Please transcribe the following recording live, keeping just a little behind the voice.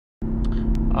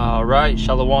All right,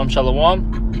 shalom,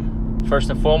 shalom. First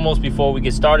and foremost, before we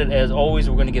get started, as always,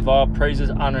 we're going to give all praises,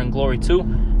 honor, and glory to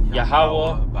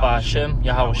Yahweh, Ba'Hashem,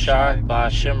 Yahweh Shai,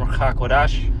 Ba'Hashem, Rachak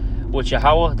Wadash. Which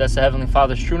Yahweh, that's the Heavenly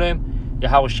Father's true name.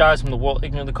 Yahweh Shai is from the world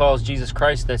ignorantly calls Jesus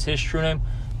Christ, that's his true name.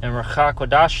 And Rachak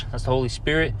Wadash, that's the Holy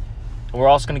Spirit. And we're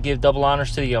also going to give double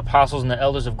honors to the apostles and the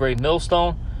elders of Great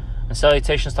Millstone. And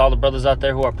salutations to all the brothers out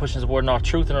there who are pushing the word in all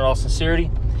truth and in all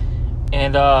sincerity.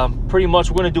 And pretty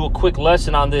much we're going to do a quick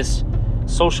lesson on this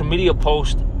social media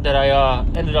post that I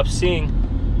ended up seeing.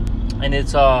 And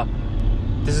it's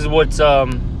this is what's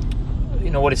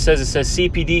what it says. It says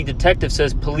CPD detective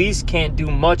says police can't do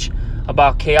much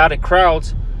about chaotic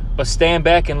crowds, but stand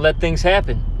back and let things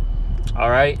happen. All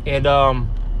right. And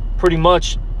pretty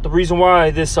much the reason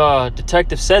why this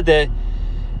detective said that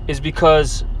is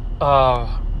because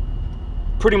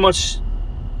pretty much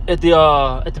at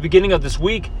the beginning of this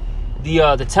week,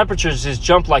 the temperatures just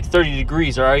jumped like 30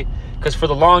 degrees, all right? Because for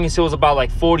the longest, it was about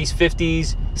like 40s,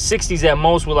 50s, 60s at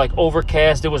most with like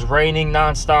overcast. It was raining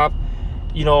nonstop,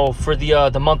 for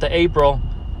the month of April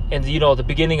and, the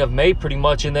beginning of May pretty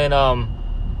much. And then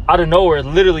out of nowhere, it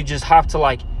literally just hopped to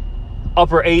like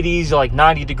upper 80s, like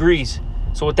 90 degrees.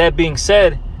 So with that being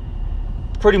said,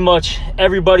 pretty much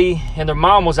everybody and their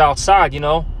mom was outside,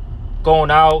 going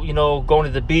out, going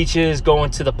to the beaches, going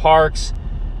to the parks.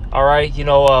 All right,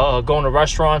 going to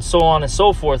restaurants, so on and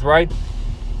so forth, right?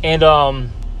 And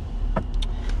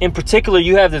in particular,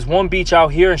 you have this one beach out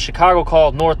here in Chicago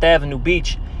called North Avenue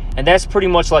Beach, and that's pretty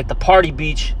much like the party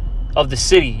beach of the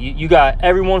city. You got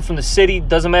everyone from the city,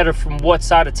 doesn't matter from what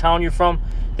side of town you're from,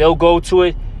 they'll go to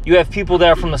it. You have people that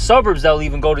are from the suburbs that'll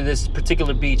even go to this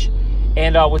particular beach.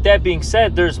 And with that being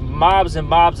said, there's mobs and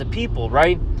mobs of people,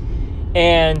 right?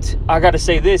 And I got to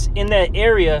say this, in that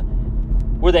area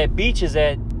where that beach is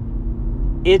at,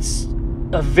 it's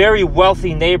a very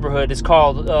wealthy neighborhood. It's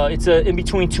called, it's in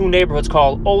between two neighborhoods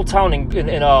called Old Town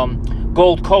and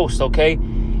Gold Coast, okay?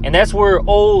 And that's where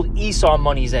old Esau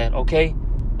money's at, okay?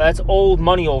 That's old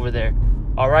money over there,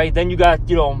 all right? Then you got,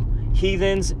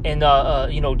 heathens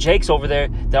and, Jakes over there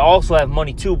that also have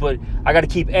money too, but I got to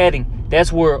keep adding.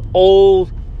 That's where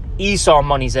old Esau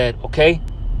money's at, okay?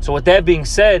 So with that being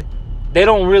said, they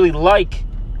don't really like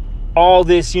all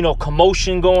this,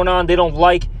 commotion going on. They don't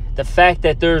like the fact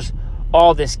that there's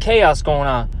all this chaos going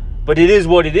on. But it is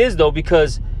what it is, though,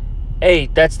 because, hey,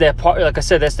 that's that part. Like I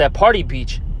said, that's that party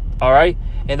beach. All right.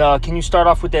 And can you start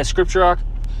off with that scripture, Ak?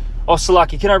 Oh,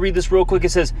 Salaki, can I read this real quick?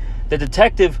 It says, the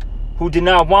detective who did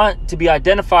not want to be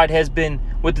identified has been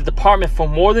with the department for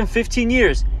more than 15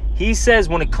 years. He says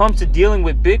when it comes to dealing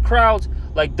with big crowds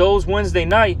like those Wednesday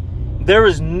night, there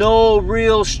is no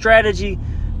real strategy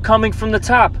coming from the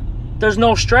top. There's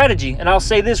no strategy. And I'll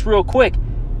say this real quick.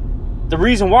 The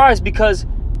reason why is because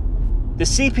the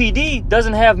CPD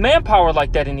doesn't have manpower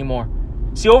like that anymore.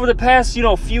 See, over the past,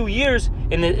 few years,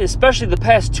 and especially the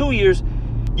past 2 years,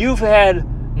 you've had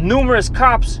numerous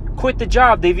cops quit the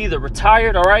job. They've either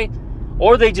retired, all right,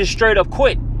 or they just straight up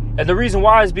quit. And the reason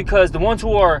why is because the ones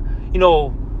who are,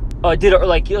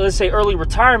 let's say early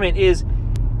retirement is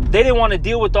they didn't want to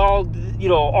deal with all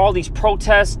these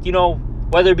protests,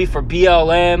 whether it be for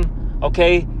BLM,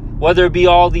 okay, whether it be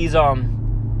all these,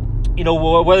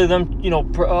 whether them,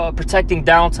 protecting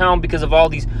downtown because of all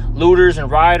these looters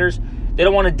and rioters. They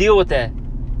don't want to deal with that.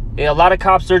 A lot of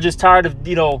cops, they're just tired of,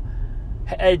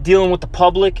 dealing with the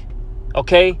public,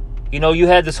 okay? You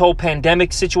had this whole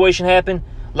pandemic situation happen.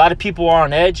 A lot of people are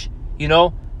on edge,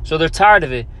 so they're tired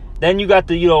of it. Then you got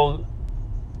the,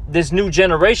 this new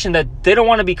generation that they don't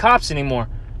want to be cops anymore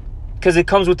because it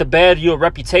comes with a bad,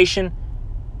 reputation,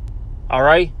 all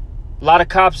right? A lot of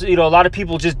cops, a lot of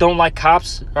people just don't like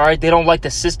cops, all right? They don't like the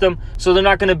system, so they're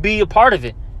not going to be a part of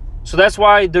it. So that's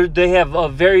why they have a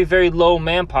very, very low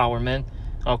manpower, man,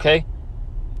 okay?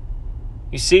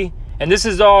 You see? And this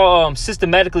is all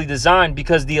systematically designed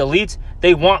because the elites,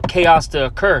 they want chaos to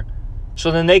occur. So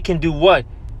then they can do what?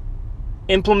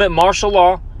 Implement martial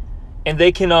law, and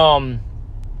they can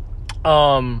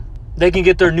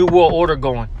get their new world order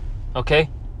going,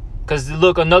 okay? Because,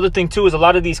 look, another thing, too, is a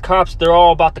lot of these cops, they're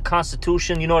all about the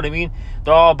Constitution, you know what I mean?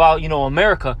 They're all about,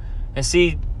 America. And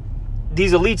see,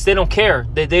 these elites, they don't care.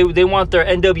 They want their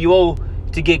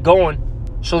NWO to get going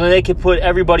so then they can put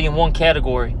everybody in one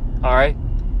category, all right?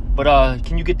 But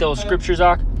can you get those scriptures,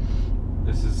 Ak?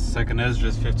 This is 2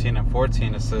 Esdras 15 and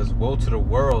 14. It says, woe to the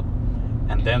world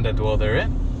and them that dwell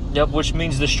therein. Yep, which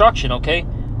means destruction, okay?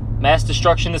 Mass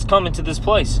destruction is coming to this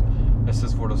place. It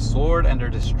says, for the sword and their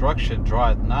destruction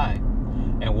draweth nigh,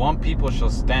 and one people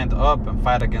shall stand up and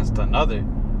fight against another,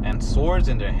 and swords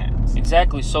in their hands.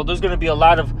 Exactly. So there's going to be a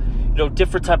lot of,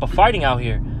 different type of fighting out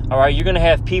here. All right, you're gonna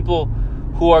have people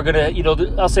who are gonna,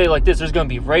 I'll say it like this: there's gonna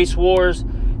be race wars,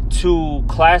 to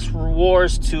class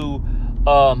wars, to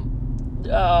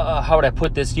how would I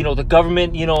put this? The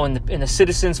government, and the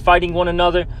citizens fighting one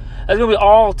another. There's gonna be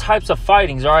all types of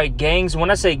fightings. All right, gangs.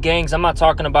 When I say gangs, I'm not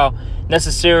talking about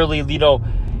necessarily, these,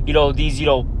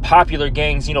 popular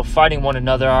gangs, fighting one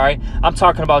another. All right, I'm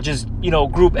talking about just,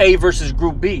 Group A versus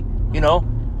Group B.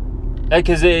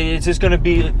 Because it's just gonna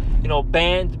be,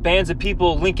 bands of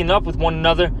people linking up with one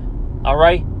another. All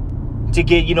right, to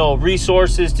get,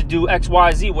 resources to do X,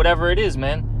 Y, Z, whatever it is,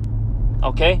 man.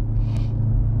 Okay.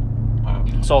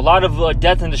 So a lot of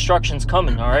death and destruction's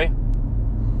coming. All right.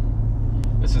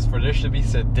 This is for there should be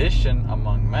sedition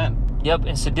among men. Yep,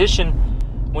 and sedition,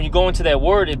 when you go into that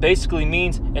word, it basically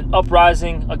means an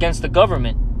uprising against the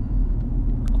government.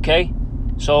 Okay,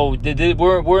 so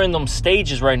we're in them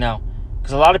stages right now,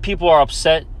 because a lot of people are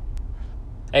upset.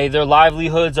 Hey, their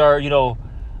livelihoods are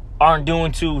aren't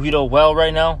doing too well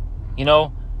right now.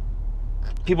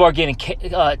 People are getting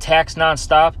taxed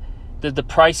nonstop. The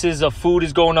prices of food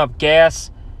is going up,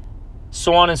 gas,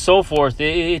 so on and so forth.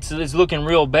 It's looking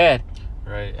real bad.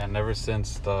 Right, and ever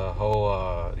since the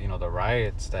whole, the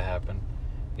riots that happened,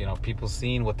 people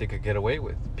seen what they could get away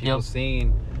with. People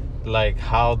seen, like,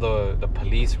 how the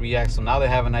police react. So now they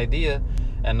have an idea,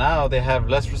 and now they have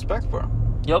less respect for them.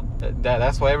 Yep.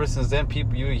 That's why ever since then,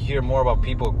 you hear more about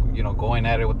people, going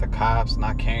at it with the cops,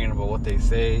 not caring about what they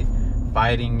say,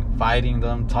 fighting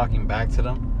them, talking back to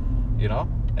them,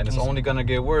 And it's only going to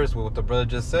get worse with what the brother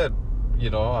just said.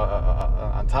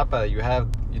 On top of that, you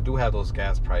do have those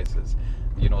gas prices,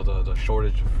 the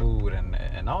shortage of food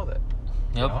and all that.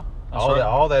 Yep.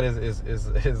 All that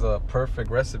is a perfect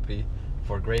recipe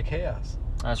for great chaos.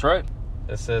 That's right.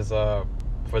 It says,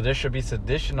 for there should be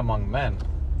sedition among men,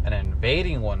 and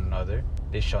invading one another.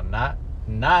 They shall not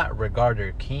regard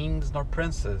their kings nor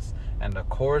princes, and the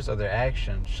course of their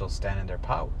actions shall stand in their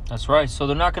power. That's right. So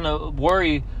they're not going to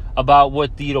worry about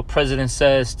what the president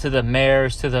says to the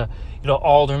mayors, to the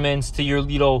aldermen, to your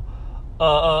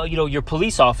your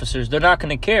police officers. They're not going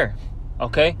to care.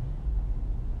 Okay.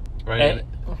 Right.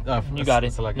 You got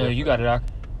it. Like you got it, Doc.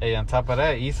 Hey, on top of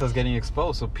that, Esau's getting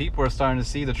exposed, so people are starting to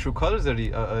see the true colors of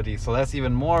these. So that's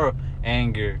even more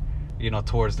anger,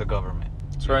 towards the government.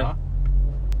 That's right.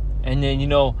 And then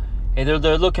and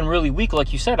they're looking really weak,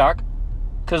 like you said, Doc.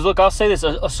 Because look, I'll say this: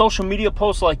 a social media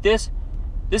post like this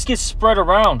gets spread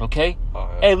around. Okay. Oh,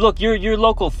 yeah. Hey, look, your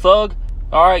local thug,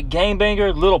 all right,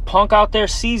 gangbanger, little punk out there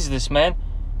sees this, man.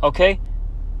 Okay.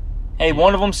 Hey,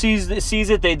 one of them sees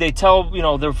it. They tell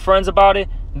their friends about it.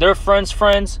 Their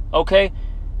friends. Okay.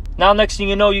 Now, next thing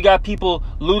you know, you got people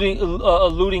looting,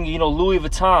 Louis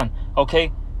Vuitton.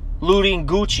 Okay, looting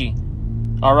Gucci.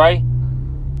 All right.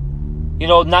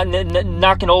 Not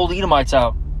knocking old Edomites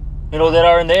out. That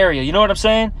are in the area. You know what I'm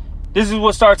saying? This is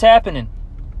what starts happening.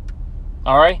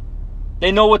 All right.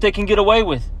 They know what they can get away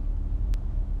with.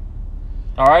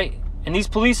 All right. And these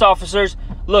police officers,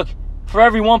 look, for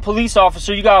every one police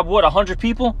officer, you got, 100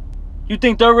 people? You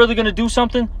think they're really going to do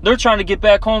something? They're trying to get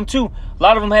back home, too. A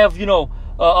lot of them have,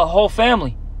 a whole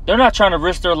family. They're not trying to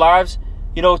risk their lives,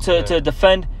 to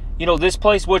defend, this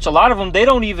place, which a lot of them, they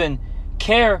don't even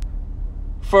care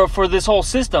for this whole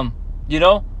system,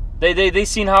 They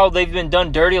seen how they've been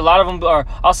done dirty. A lot of them are,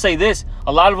 I'll say this,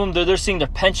 a lot of them, they're seeing their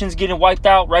pensions getting wiped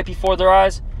out right before their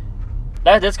eyes.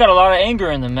 That's got a lot of anger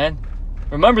in them, man.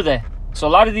 Remember that. So a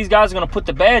lot of these guys are going to put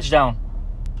the badge down.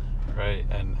 Right,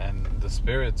 and the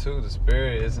spirit, too. The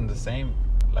spirit isn't the same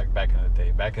like back in the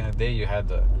day. Back in the day, you had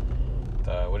the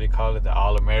what do you call it? The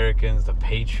All-Americans, the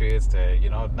Patriots.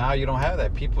 Now you don't have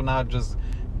that. People now just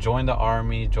join the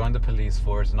army, join the police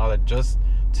force, and all that just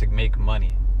to make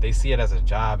money. They see it as a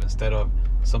job instead of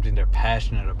something they're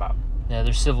passionate about. Yeah,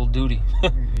 their civil duty.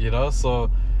 So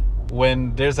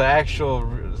when there's an actual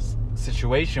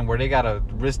situation where they gotta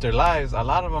risk their lives, a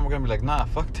lot of them are gonna be like, nah,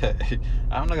 fuck that.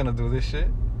 I'm not gonna do this shit.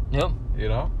 Yep.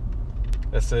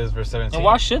 It says verse 17. And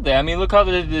why should they? I mean, look how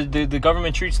the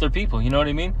government treats their people. You know what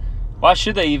I mean? Why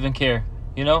should they even care?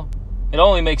 It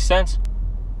only makes sense.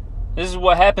 This is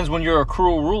what happens when you're a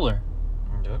cruel ruler.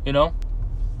 Yep.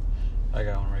 I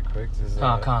got one right quick. This is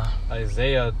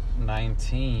Isaiah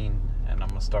 19, and I'm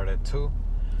going to start at 2.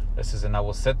 It says, and I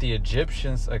will set the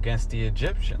Egyptians against the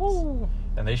Egyptians. Ooh.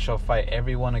 And they shall fight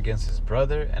everyone against his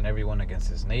brother, and everyone against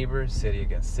his neighbor, city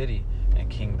against city, and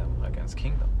kingdom against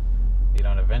kingdom.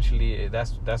 And eventually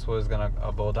that's what it's going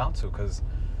to boil down to, because,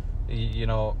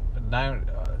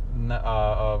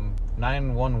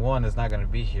 911 is not going to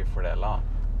be here for that long.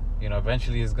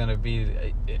 Eventually it's going to be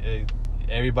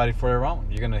everybody for their own.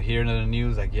 You're going to hear in the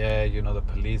news like, the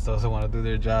police also want to do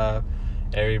their job,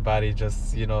 everybody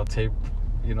just, take,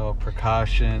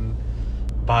 precaution,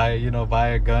 buy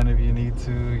a gun if you need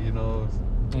to,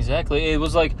 Exactly. It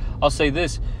was like, I'll say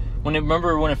this,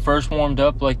 remember when it first warmed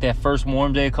up, like that first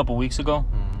warm day a couple weeks ago?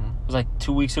 Mm-hmm. It was like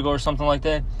 2 weeks ago or something like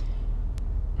that.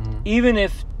 Mm-hmm. Even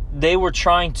if they were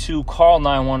trying to call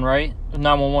 911,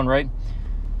 right?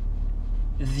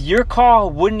 Your call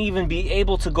wouldn't even be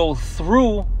able to go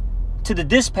through to the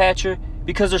dispatcher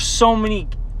because there's so many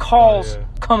calls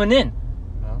coming in.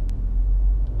 No.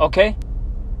 Okay?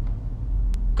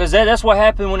 Because that's what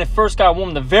happened when it first got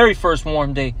warm, the very first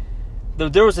warm day.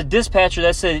 There was a dispatcher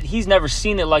that said he's never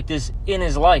seen it like this in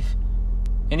his life.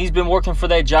 And he's been working for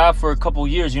that job for a couple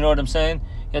years, you know what I'm saying?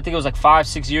 I think it was like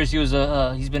 5-6 years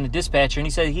he's been a dispatcher, and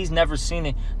he said he's never seen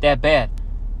it that bad.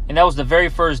 And that was the very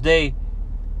first day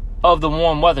of the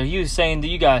warm weather. He was saying that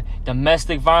you got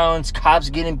domestic violence, cops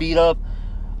getting beat up.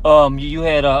 You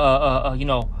had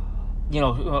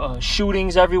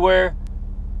shootings everywhere.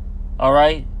 All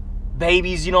right,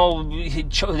 babies. What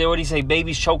do you say?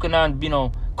 Babies choking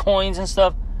on coins and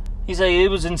stuff. He said it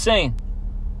was insane.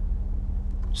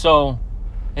 So,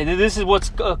 this is what's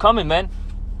coming, man.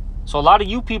 So a lot of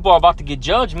you people are about to get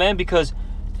judged, man, because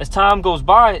as time goes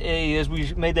by, as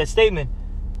we made that statement,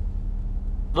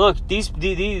 look, these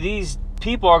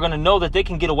people are going to know that they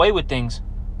can get away with things.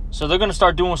 So they're going to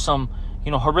start doing some,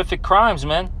 horrific crimes,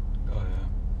 man. Oh,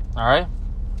 yeah. All right?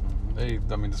 Hey,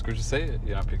 the scriptures say it,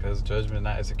 because judgment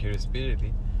not executed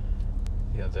speedily.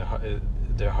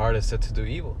 Their heart is set to do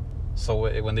evil.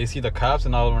 So when they see the cops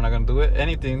and all of them are not going to do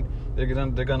anything, they're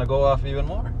gonna go off even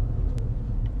more.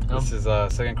 This is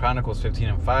 2 Chronicles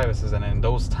 15:5. It says, and in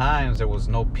those times there was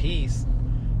no peace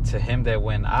to him that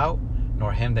went out,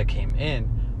 nor him that came in,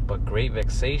 but great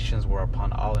vexations were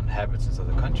upon all inhabitants of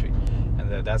the country.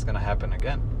 And that's going to happen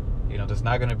again. There's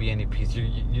not going to be any peace.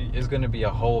 It's going to be a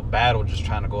whole battle just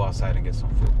trying to go outside and get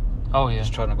some food. Oh, yeah.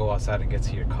 Just trying to go outside and get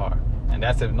to your car. And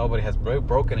that's if nobody has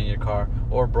broken in your car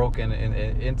or broken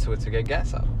into it to get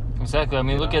gas out. Exactly.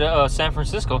 Look at San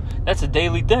Francisco. That's a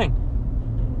daily thing.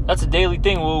 That's a daily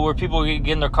thing where people are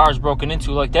getting their cars broken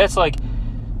into. Like, that's like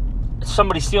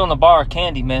somebody stealing a bar of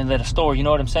candy, man, at a store. You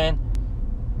know what I'm saying?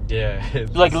 Yeah.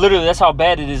 Like, literally, that's how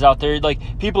bad it is out there.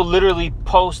 Like, people literally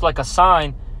post, like, a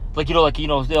sign.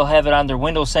 They'll have it on their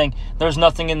window saying, there's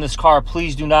nothing in this car.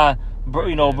 Please do not,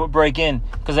 break in.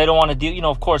 Because they don't want to deal,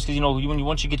 of course, because,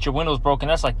 once you get your windows broken,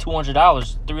 that's like $200,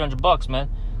 $300, man.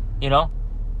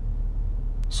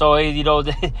 So,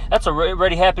 that's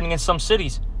already happening in some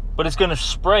cities. But it's going to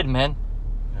spread, man.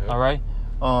 Yep. All right?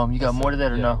 You got more to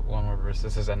that or no? One more verse.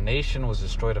 This says, a nation was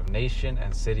destroyed of nation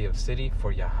and city of city,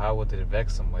 for Yahweh did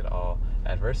vex them with all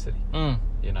adversity. At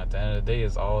the end of the day,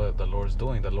 is all the Lord's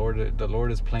doing. The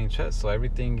Lord is playing chess. So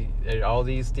all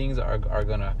these things are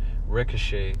going to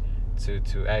ricochet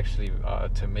to actually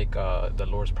to make the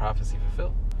Lord's prophecy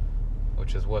fulfill.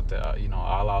 Which is what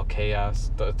all out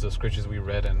chaos, the scriptures we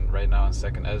read right now in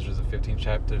 2nd Ezra, the 15th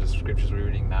chapter, the scriptures we're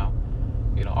reading now.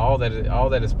 All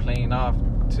that is playing off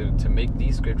to make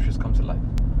these scriptures come to life.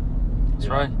 That's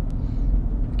right.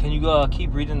 Can you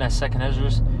keep reading that 2nd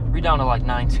Ezra? Read down to like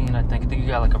 19, I think. I think you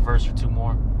got like a verse or two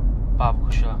more. Babu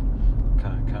Kusha.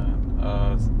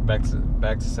 Back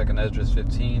to 2nd Ezra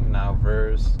 15, now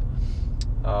verse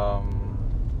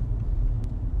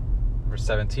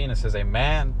 17. It says, a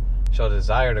man shall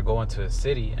desire to go into a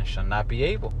city and shall not be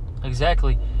able.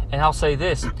 Exactly. And I'll say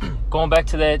this, going back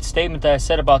to that statement that I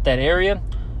said about that area,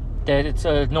 that it's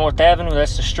North Avenue,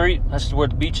 that's the street, that's where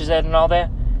the beach is at and all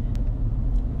that.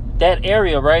 That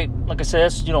area, right, like I said,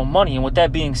 that's, money. And with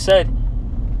that being said,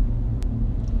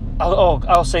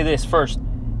 I'll say this first.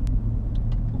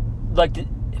 Like,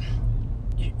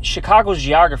 Chicago's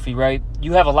geography, right,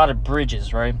 you have a lot of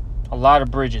bridges, right? A lot of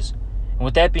bridges. And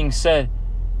with that being said,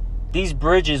 these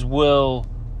bridges will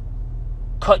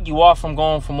cut you off from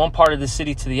going from one part of the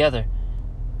city to the other.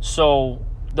 So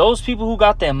those people who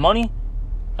got that money,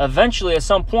 eventually at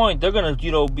some point they're gonna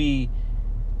be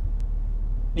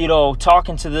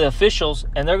talking to the officials,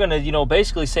 and they're gonna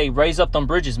basically say, raise up them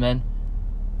bridges, man.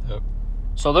 Yep.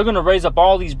 So they're gonna raise up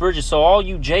all these bridges. So all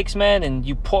you Jakes, man, and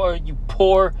you poor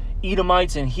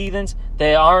Edomites and heathens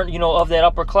that aren't of that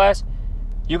upper class,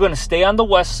 you're gonna stay on the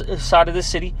west side of the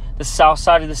city, the south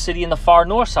side of the city, and the far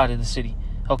north side of the city.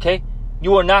 Okay.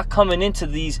 You are not coming into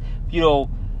these,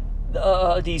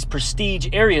 these prestige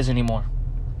areas anymore.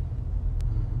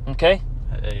 Okay?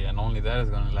 Hey, and only that is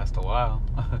going to last a while.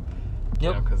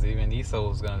 Yep. Because even Esau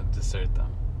was going to desert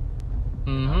them.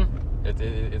 Mm-hmm.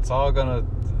 It's all going to,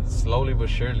 slowly but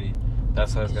surely,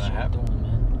 that's how it's going to happen.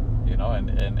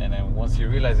 And then once you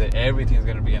realize that everything's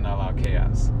going to be in all-out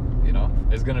chaos,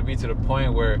 it's going to be to the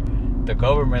point where the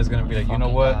government is gonna be like, you know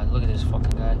what? God. Look at this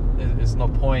fucking guy. There's no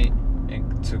point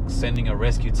to sending a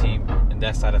rescue team in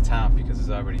that side of town because it's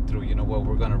already through. You know what?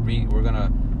 We're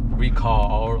gonna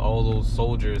recall all those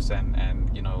soldiers and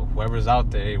you know whoever's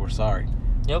out there. Hey, we're sorry.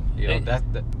 Yep. You know that.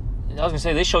 I was gonna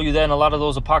say they show you that in a lot of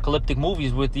those apocalyptic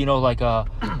movies with you know like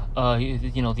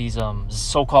you know these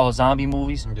so-called zombie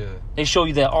movies. Yeah. They show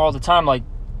you that all the time. Like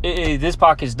this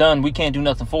pocket's done. We can't do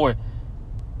nothing for it.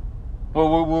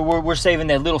 We're saving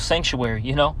that little sanctuary.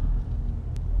 You know.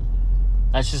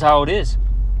 That's just how it is.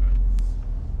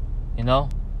 You know.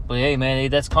 But hey, man,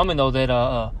 that's coming though.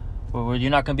 That where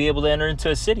you're not gonna be able to enter into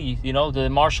a city. You know, the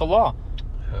martial law.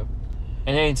 Yep.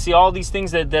 And then see all these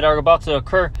things that are about to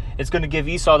occur. It's going to give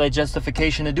Esau that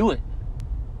justification to do it.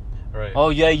 Right. Oh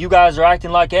yeah, you guys are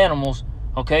acting like animals,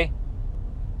 okay?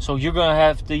 So you're going to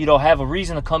have to, you know, have a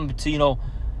reason to come to,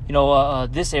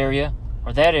 this area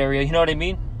or that area. You know what I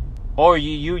mean? Or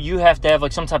you have to have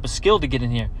like some type of skill to get in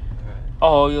here. Right.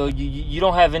 Oh, you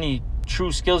don't have any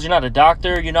true skills. You're not a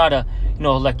doctor. You're not a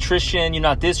electrician. You're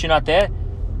not this. You're not that.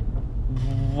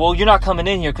 Well, you're not coming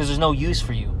in here because there's no use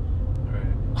for you.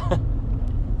 Right.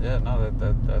 Yeah, no,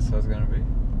 that's how it's gonna be.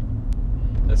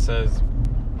 It says,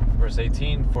 verse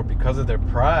 18, for because of their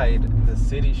pride, the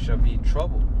city shall be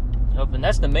troubled. Yep, and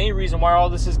that's the main reason why all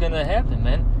this is gonna happen,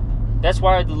 man. That's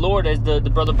why the Lord, as the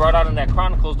brother brought out in that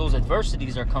Chronicles, those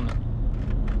adversities are coming.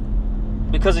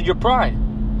 Because of your pride.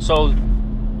 So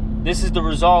this is the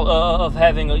result of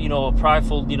having a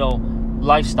prideful,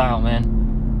 lifestyle,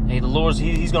 man. Hey, the Lord's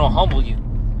he's gonna humble you.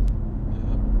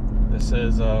 Yeah. It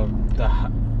says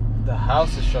the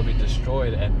houses shall be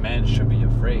destroyed, and man shall be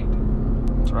afraid.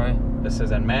 That's right. It says,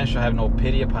 and man shall have no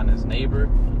pity upon his neighbor,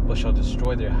 but shall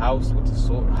destroy their houses with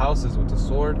the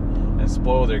sword, and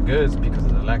spoil their goods because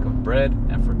of the lack of bread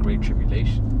and for great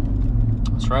tribulation.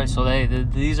 That's right. So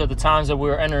these are the times that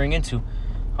we're entering into.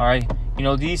 All right.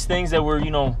 These things that we're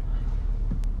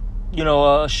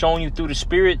showing you through the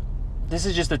Spirit. This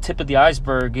is just the tip of the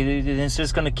iceberg. It's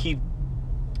just gonna keep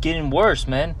getting worse,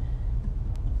 man.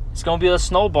 It's going to be a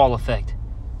snowball effect.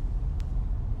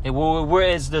 And we're,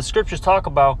 as the scriptures talk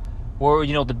about, we're,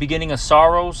 the beginning of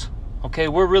sorrows. Okay,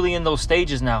 we're really in those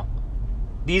stages now.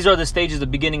 These are the stages, the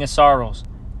beginning of sorrows.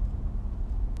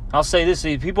 I'll say this,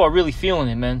 people are really feeling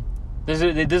it, man.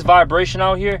 This vibration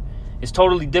out here is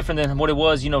totally different than what it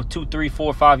was, 2, 3,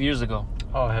 4, 5 years ago.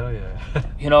 Oh, hell yeah.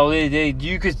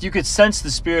 You could sense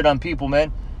the Spirit on people,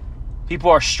 man. People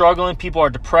are struggling. People are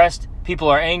depressed. People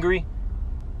are angry.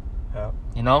 Yeah.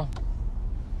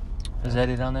 Is that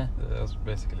it on there? That's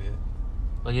basically it.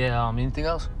 But yeah, anything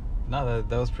else? No,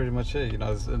 that was pretty much it.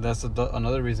 That's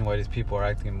another reason why these people are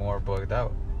acting more bugged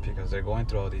out, because they're going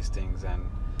through all these things and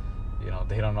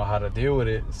they don't know how to deal with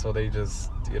it, so they just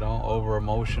over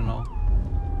emotional,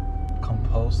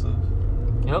 compulsive.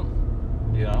 Yep.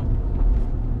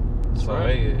 So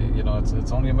right. Hey,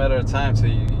 it's only a matter of time till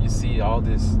you see all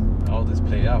this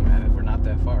play out, man. We're not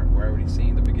that far. We're already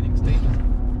seeing the beginning stages.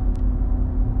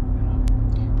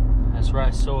 That's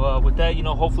right. So with that,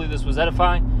 hopefully this was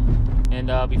edifying. And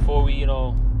before we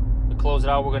close it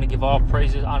out, we're going to give all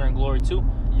praises, honor, and glory to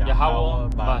Yahweh,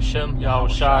 Ba'Shem, Yahweh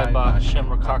Shai, Ba'Shem,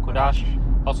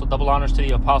 Rakakwadash. Also double honors to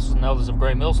the apostles and elders of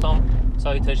Great Millstone.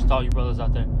 Salutations to all you brothers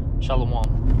out there.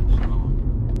 Shalom.